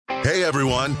Hey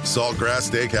everyone, Saltgrass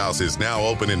Steakhouse is now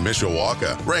open in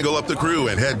Mishawaka. Wrangle up the crew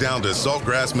and head down to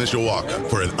Saltgrass Mishawaka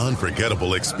for an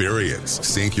unforgettable experience.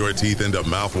 Sink your teeth into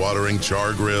mouth-watering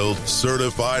char-grilled,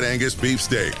 certified Angus beef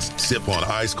steaks. Sip on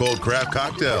ice-cold craft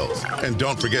cocktails. And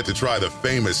don't forget to try the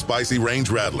famous spicy range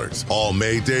rattlers, all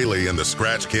made daily in the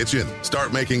Scratch Kitchen.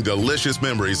 Start making delicious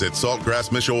memories at Saltgrass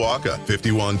Mishawaka,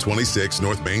 5126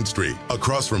 North Main Street,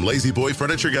 across from Lazy Boy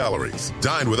Furniture Galleries.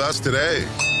 Dine with us today.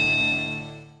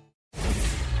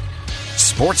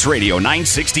 Sports Radio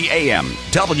 960 AM,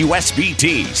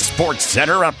 WSBT Sports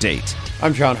Center Update.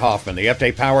 I'm John Hoffman. The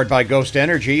update powered by Ghost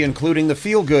Energy, including the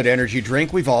feel-good energy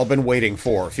drink we've all been waiting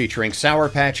for, featuring Sour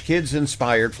Patch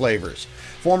Kids-inspired flavors.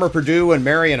 Former Purdue and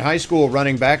Marion High School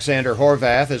running back Xander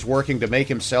Horvath is working to make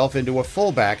himself into a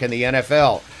fullback in the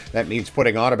NFL. That means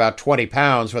putting on about 20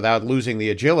 pounds without losing the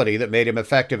agility that made him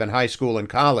effective in high school and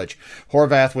college.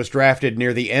 Horvath was drafted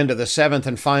near the end of the 7th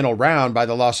and final round by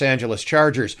the Los Angeles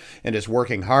Chargers and is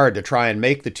working hard to try and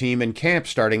make the team in camp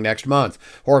starting next month.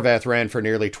 Horvath ran for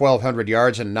nearly 1,200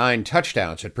 yards and 9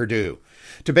 touchdowns at Purdue.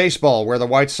 To baseball, where the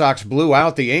White Sox blew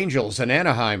out the Angels in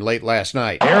Anaheim late last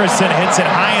night. Harrison hits it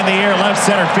high in the air, left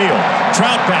center field.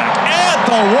 Trout back at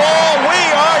the wall. We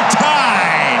are tied.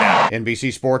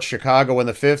 NBC Sports Chicago in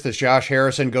the 5th as Josh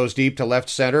Harrison goes deep to left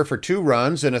center for 2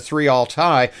 runs in a 3-all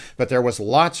tie, but there was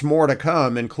lots more to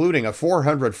come, including a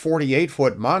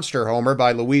 448-foot monster homer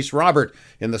by Luis Robert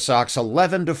in the Sox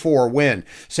 11-4 win.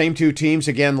 Same 2 teams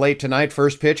again late tonight,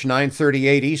 first pitch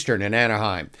 9:38 Eastern in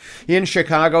Anaheim. In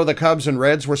Chicago, the Cubs and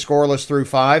Reds were scoreless through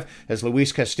 5 as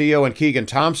Luis Castillo and Keegan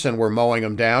Thompson were mowing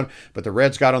them down, but the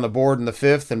Reds got on the board in the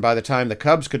 5th, and by the time the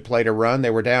Cubs could play to run, they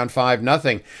were down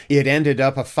 5-0. It ended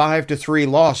up a 5-3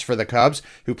 loss for the Cubs,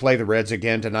 who play the Reds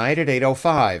again tonight at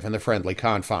 8:05 in the friendly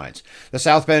confines. The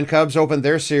South Bend Cubs opened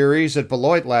their series at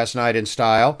Beloit last night in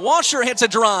style. Washer hits a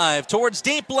drive towards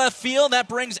deep left field. That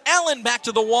brings Allen back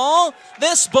to the wall.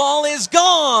 This ball is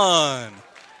gone.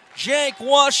 Jake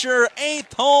Washer,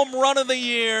 8th home run of the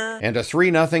year. And a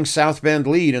 3-0 South Bend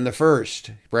lead in the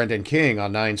first. Brendan King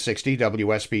on 960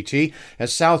 WSBT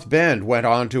as South Bend went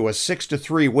on to a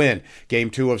 6-3 win. Game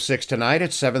 2 of 6 tonight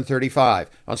at 7:35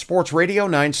 on Sports Radio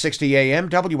 960 AM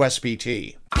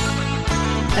WSBT.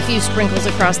 A few sprinkles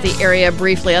across the area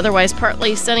briefly, otherwise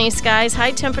partly sunny skies.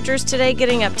 High temperatures today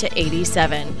getting up to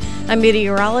 87. I'm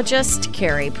meteorologist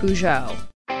Carrie Peugeot.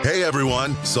 Hey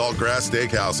everyone, Saltgrass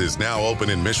Steakhouse is now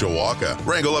open in Mishawaka.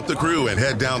 Wrangle up the crew and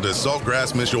head down to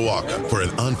Saltgrass Mishawaka for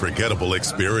an unforgettable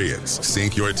experience.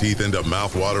 Sink your teeth into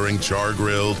mouth-watering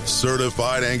char-grilled,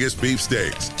 certified Angus beef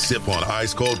steaks. Sip on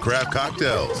ice-cold craft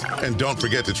cocktails. And don't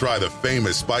forget to try the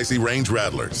famous spicy range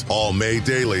rattlers, all made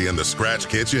daily in the Scratch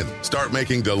Kitchen. Start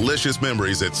making delicious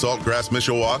memories at Saltgrass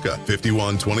Mishawaka,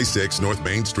 5126 North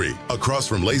Main Street, across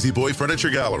from Lazy Boy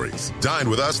Furniture Galleries. Dine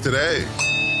with us today.